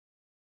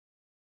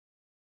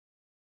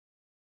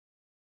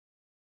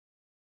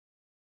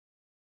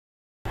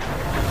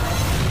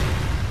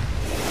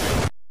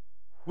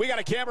We got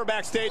a camera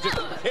backstage.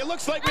 It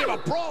looks like we have a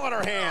brawl in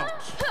our hands.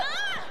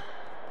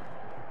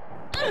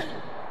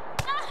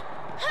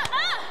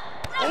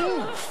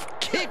 Oof,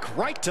 kick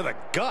right to the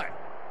gut.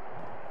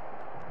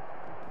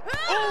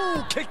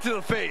 Oh, kick to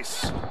the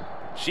face.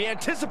 She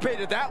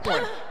anticipated that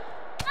one.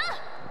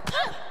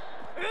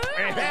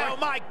 Oh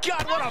my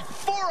God, what a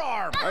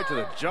forearm! Right to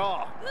the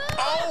jaw.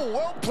 Oh,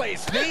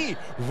 well-placed knee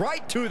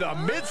right to the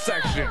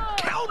midsection.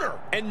 Counter!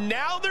 And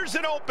now there's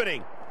an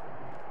opening.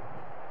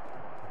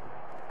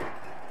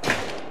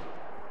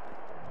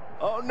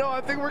 Oh no, I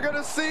think we're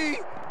gonna see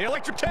The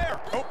electric tear.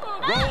 Oh,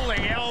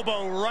 rolling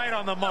elbow right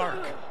on the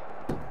mark.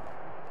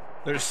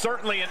 There's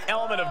certainly an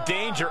element of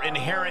danger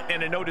inherent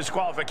in a no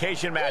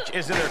disqualification match,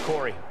 isn't there,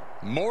 Corey?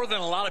 More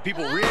than a lot of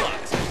people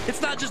realize.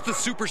 It's not just the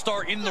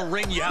superstar in the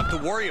ring you have to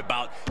worry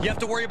about. You have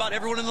to worry about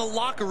everyone in the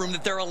locker room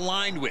that they're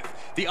aligned with.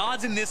 The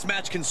odds in this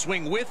match can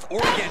swing with or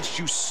against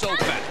you so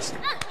fast.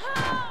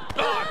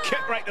 Oh,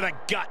 kick right to the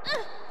gut.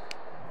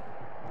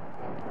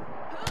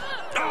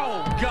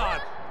 Oh,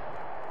 God.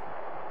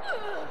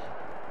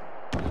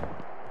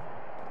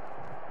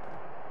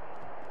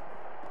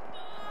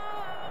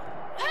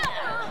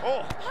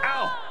 Oh,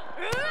 ow.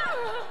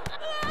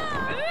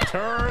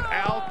 Turn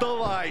out the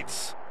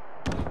lights.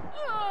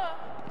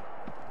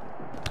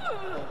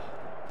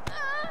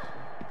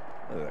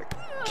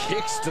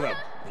 Kicks to the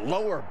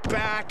lower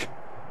back,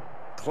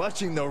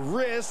 clutching the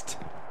wrist.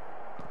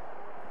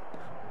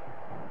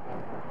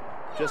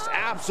 Just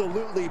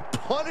absolutely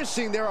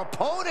punishing their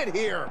opponent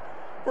here,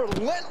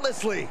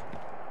 relentlessly.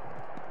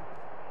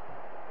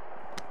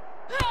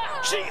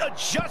 She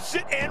adjusts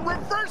it and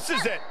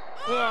reverses it.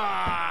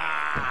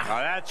 Ah,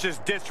 oh, that's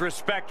just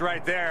disrespect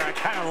right there. I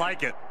kind of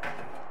like it.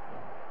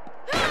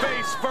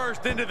 Face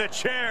first into the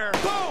chair.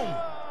 Boom!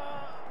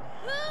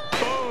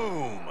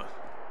 Boom!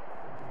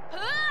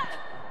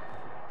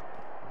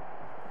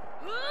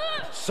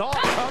 saw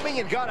it coming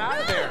and got out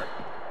of there.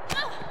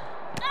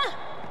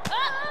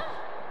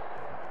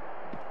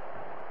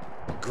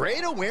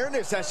 Great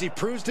awareness as she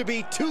proves to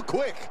be too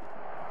quick.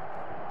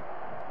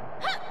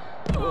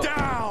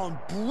 Down,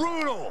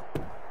 brutal.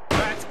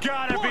 That's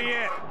gotta be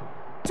it.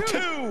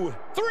 2,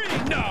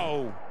 3,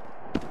 no.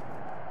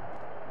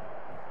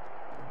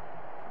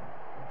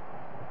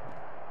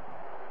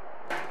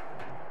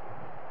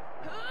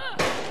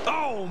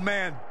 Oh,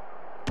 man.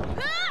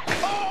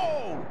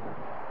 Oh!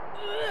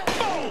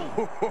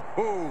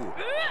 Boom!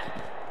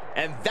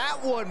 And that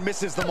one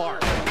misses the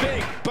mark.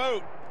 Big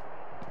boot.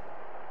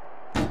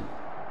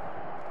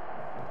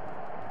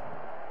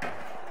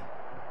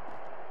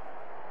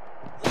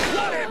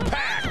 What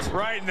impact!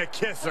 Right in the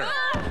kisser.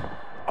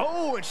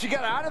 Oh, and she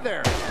got out of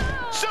there.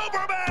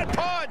 Superman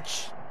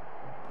punch!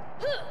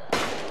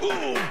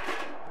 Ooh!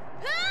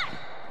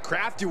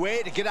 Crafty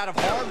way to get out of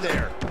harm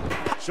there.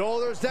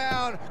 Shoulders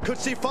down. Could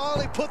she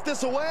finally put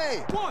this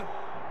away? 1,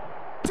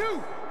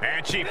 2.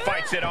 And she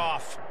fights it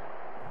off.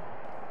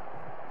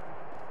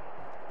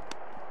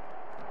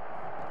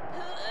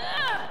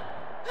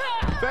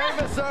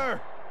 Famous,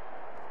 sir.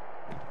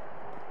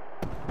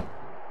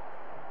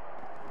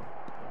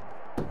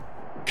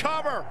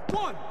 Cover.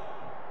 1,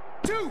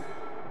 2.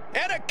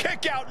 And a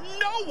kick out.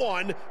 No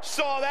one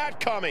saw that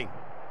coming.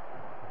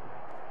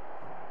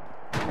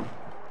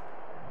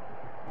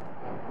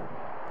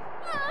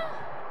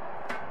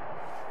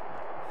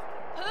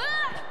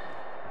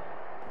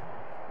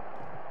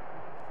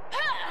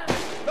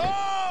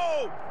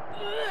 Oh!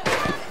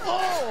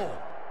 Oh!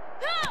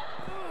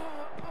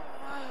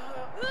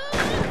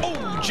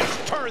 Oh,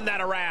 just turn that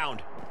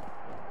around.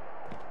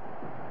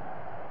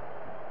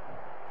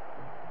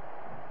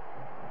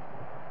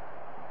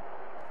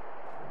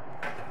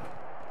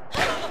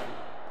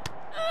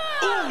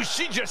 Ooh,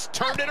 she just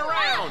turned it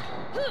around.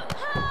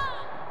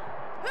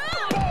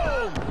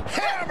 Boom!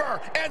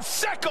 Hammer and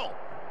sickle.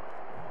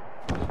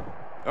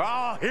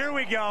 Oh, here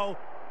we go.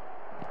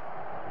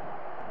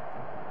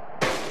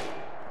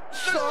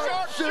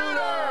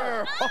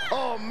 Sharpshooter!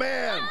 Oh,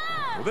 man.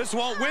 Well, this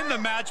won't win the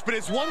match, but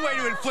it's one way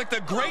to inflict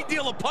a great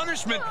deal of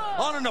punishment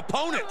on an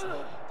opponent.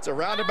 It's a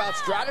roundabout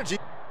strategy.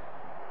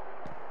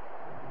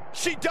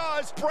 She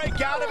does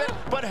break out of it,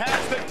 but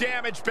has the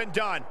damage been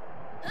done?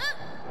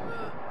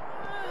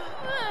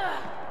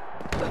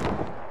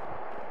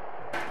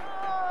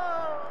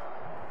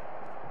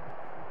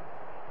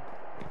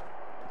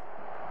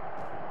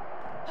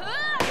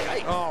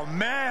 Oh,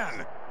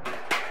 man.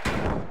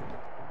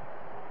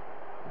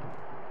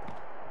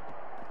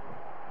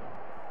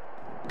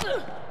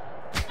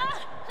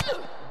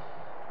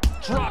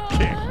 Drop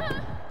kick.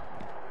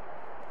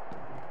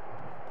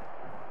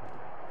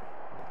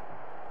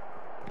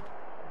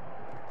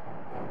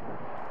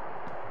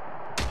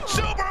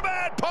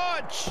 Superman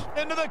punch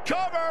into the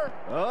cover.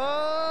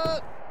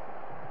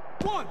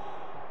 1,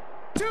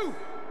 2.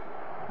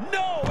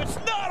 No, it's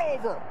not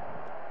over.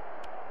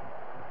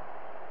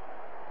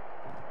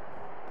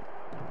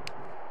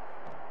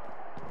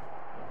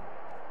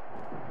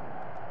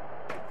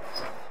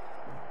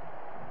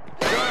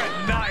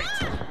 Good night.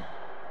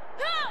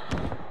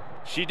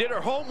 She did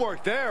her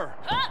homework there.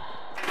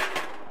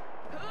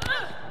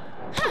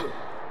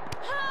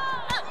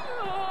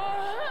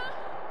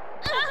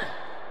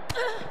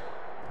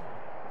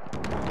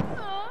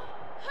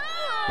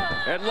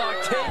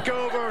 Headlock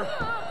takeover.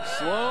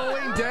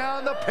 Slowing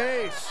down the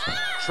pace.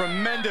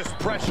 Tremendous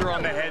pressure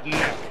on the head and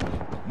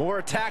neck. More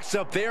attacks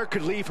up there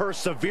could leave her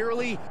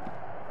severely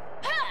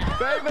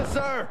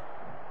famouser.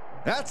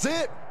 That's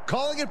it.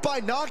 Calling it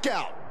by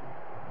knockout.